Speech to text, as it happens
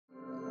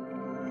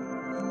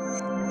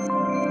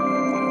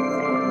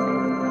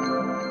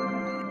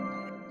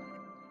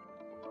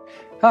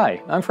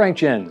Hi, I'm Frank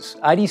Jens,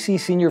 IDC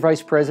Senior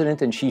Vice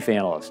President and Chief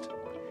Analyst.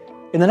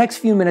 In the next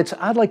few minutes,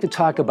 I'd like to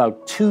talk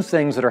about two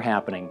things that are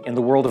happening in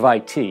the world of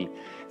IT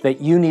that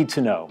you need to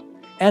know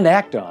and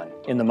act on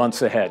in the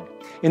months ahead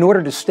in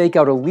order to stake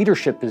out a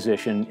leadership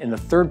position in the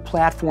third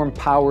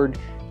platform-powered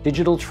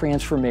digital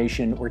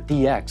transformation, or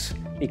DX,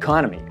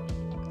 economy.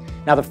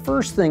 Now, the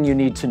first thing you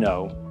need to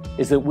know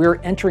is that we're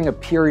entering a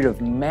period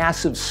of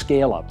massive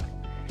scale-up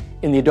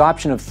in the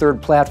adoption of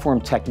third platform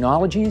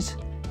technologies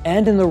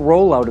and in the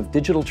rollout of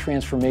digital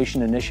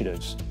transformation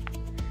initiatives.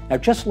 Now,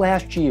 just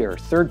last year,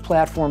 third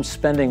platform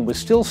spending was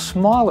still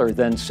smaller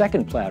than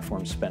second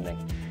platform spending,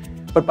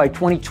 but by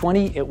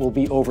 2020, it will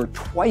be over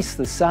twice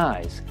the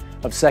size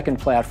of second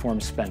platform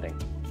spending.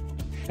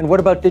 And what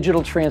about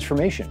digital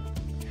transformation?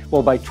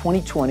 Well, by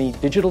 2020,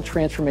 digital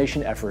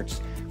transformation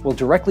efforts will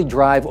directly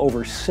drive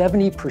over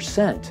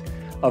 70%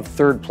 of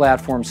third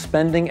platform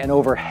spending and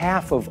over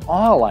half of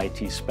all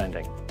IT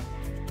spending.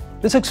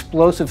 This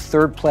explosive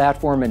third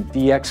platform and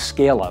DX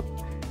scale-up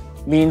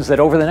means that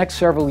over the next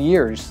several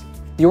years,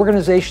 the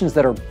organizations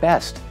that are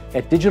best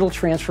at digital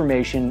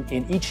transformation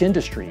in each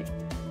industry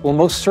will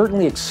most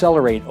certainly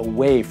accelerate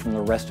away from the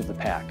rest of the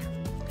pack.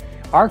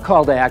 Our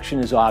call to action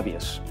is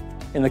obvious.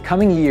 In the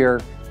coming year,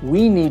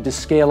 we need to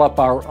scale up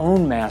our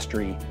own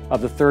mastery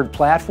of the third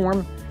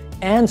platform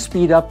and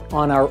speed up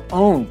on our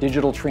own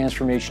digital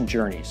transformation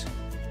journeys,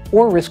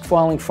 or risk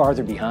falling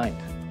farther behind.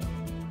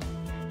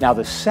 Now,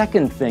 the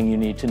second thing you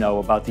need to know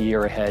about the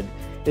year ahead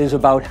is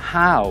about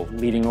how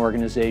leading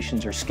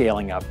organizations are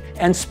scaling up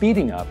and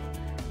speeding up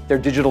their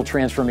digital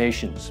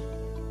transformations.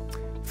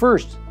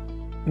 First,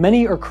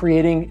 many are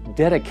creating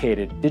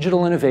dedicated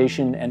digital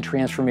innovation and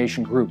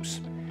transformation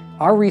groups.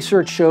 Our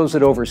research shows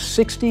that over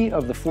 60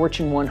 of the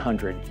Fortune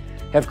 100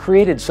 have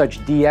created such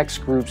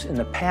DX groups in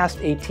the past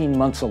 18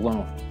 months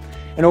alone.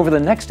 And over the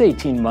next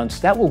 18 months,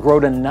 that will grow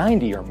to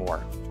 90 or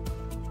more.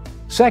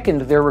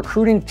 Second, they're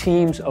recruiting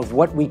teams of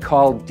what we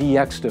call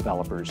DX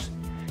developers,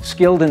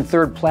 skilled in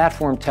third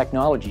platform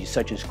technologies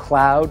such as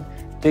cloud,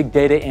 big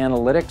data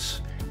analytics,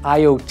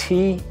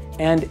 IoT,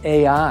 and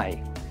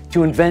AI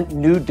to invent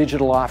new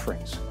digital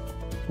offerings.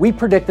 We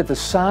predict that the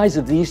size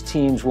of these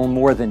teams will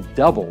more than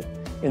double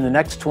in the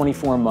next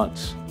 24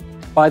 months.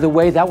 By the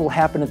way, that will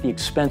happen at the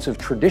expense of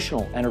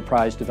traditional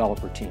enterprise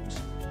developer teams.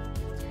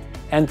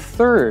 And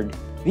third,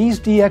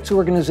 these DX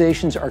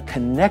organizations are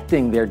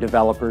connecting their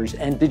developers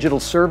and digital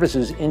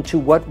services into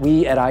what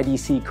we at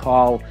IDC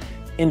call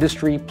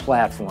industry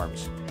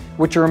platforms,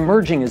 which are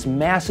emerging as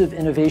massive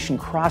innovation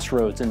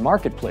crossroads and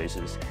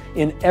marketplaces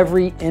in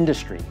every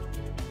industry.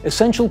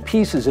 Essential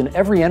pieces in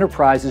every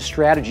enterprise's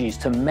strategies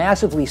to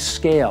massively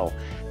scale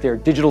their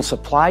digital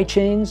supply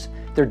chains,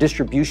 their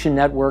distribution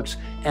networks,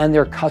 and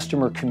their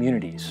customer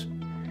communities.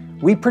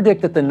 We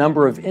predict that the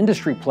number of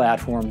industry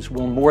platforms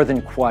will more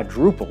than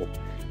quadruple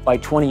by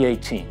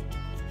 2018.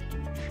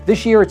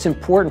 This year, it's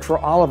important for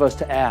all of us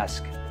to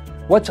ask,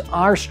 what's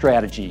our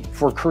strategy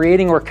for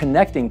creating or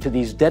connecting to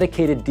these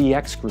dedicated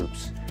DX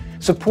groups,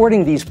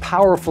 supporting these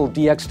powerful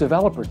DX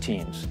developer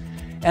teams,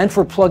 and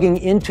for plugging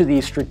into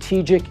these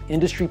strategic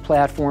industry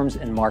platforms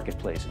and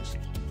marketplaces?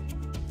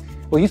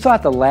 Well, you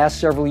thought the last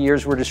several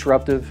years were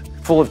disruptive,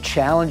 full of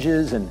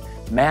challenges and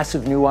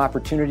massive new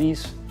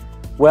opportunities?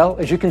 Well,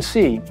 as you can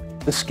see,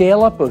 the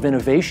scale-up of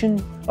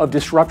innovation, of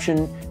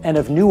disruption, and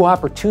of new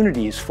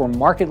opportunities for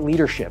market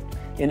leadership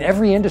in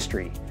every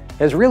industry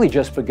has really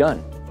just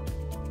begun.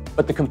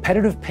 But the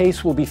competitive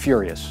pace will be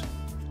furious.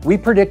 We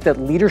predict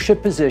that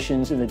leadership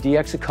positions in the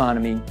DX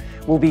economy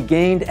will be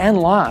gained and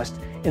lost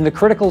in the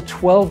critical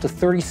 12 to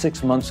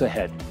 36 months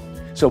ahead.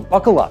 So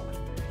buckle up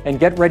and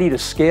get ready to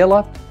scale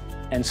up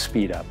and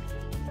speed up.